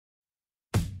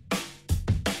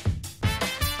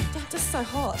Just so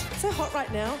hot. So hot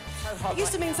right now. So hot it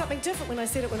used to mean something different when I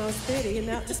said it when I was 30, and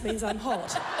now it just means I'm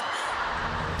hot.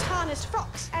 Tarnished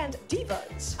Frocks and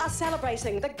Divas are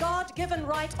celebrating the God-given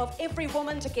right of every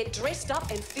woman to get dressed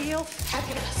up and feel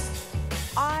fabulous.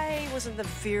 I was in the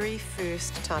very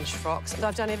first Tarnished Frocks, and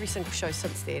I've done every single show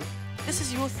since then. This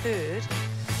is your third,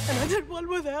 and I did one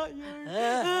without you.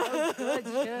 Oh, good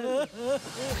show.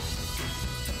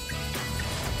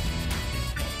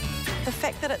 The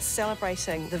fact that it's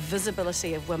celebrating the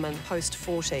visibility of women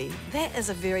post-40, that is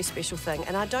a very special thing,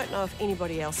 and I don't know if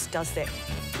anybody else does that.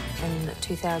 In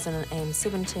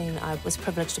 2017, I was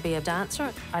privileged to be a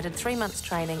dancer. I did 3 months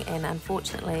training, and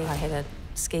unfortunately, I had a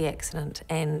ski accident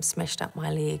and smashed up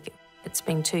my leg. It's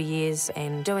been 2 years,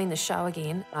 and doing the show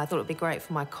again, I thought it would be great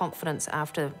for my confidence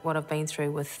after what I've been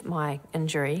through with my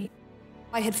injury.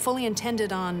 I had fully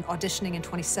intended on auditioning in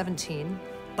 2017,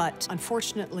 but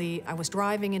unfortunately, I was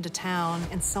driving into town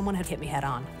and someone had hit me head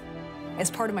on.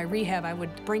 As part of my rehab, I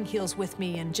would bring heels with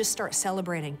me and just start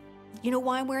celebrating. You know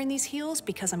why I'm wearing these heels?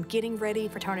 Because I'm getting ready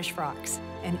for Tarnished Frocks.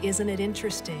 And isn't it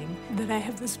interesting that I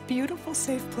have this beautiful,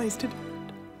 safe place to do it?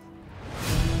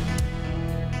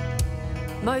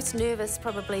 Most nervous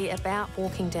probably about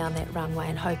walking down that runway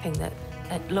and hoping that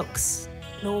it looks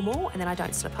normal and then I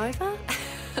don't slip over.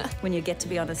 When you get to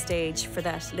be on a stage for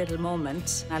that little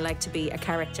moment, I like to be a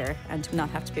character and not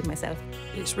have to be myself.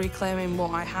 It's reclaiming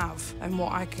what I have and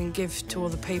what I can give to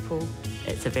other people.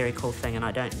 It's a very cool thing, and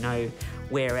I don't know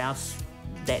where else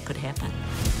that could happen.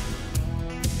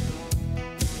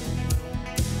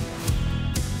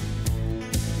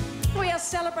 We are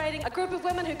celebrating a group of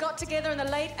women who got together in the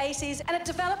late 80s, and it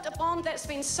developed a bond that's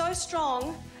been so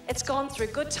strong, it's gone through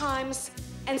good times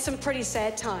and some pretty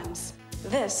sad times.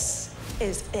 This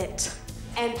is it.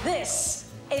 And this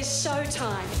is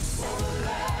showtime.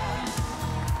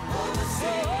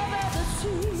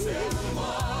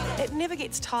 It never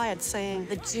gets tired seeing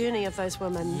the journey of those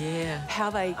women, how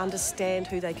they understand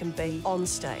who they can be on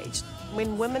stage.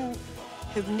 When women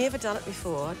who've never done it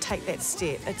before take that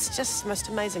step, it's just the most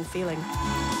amazing feeling.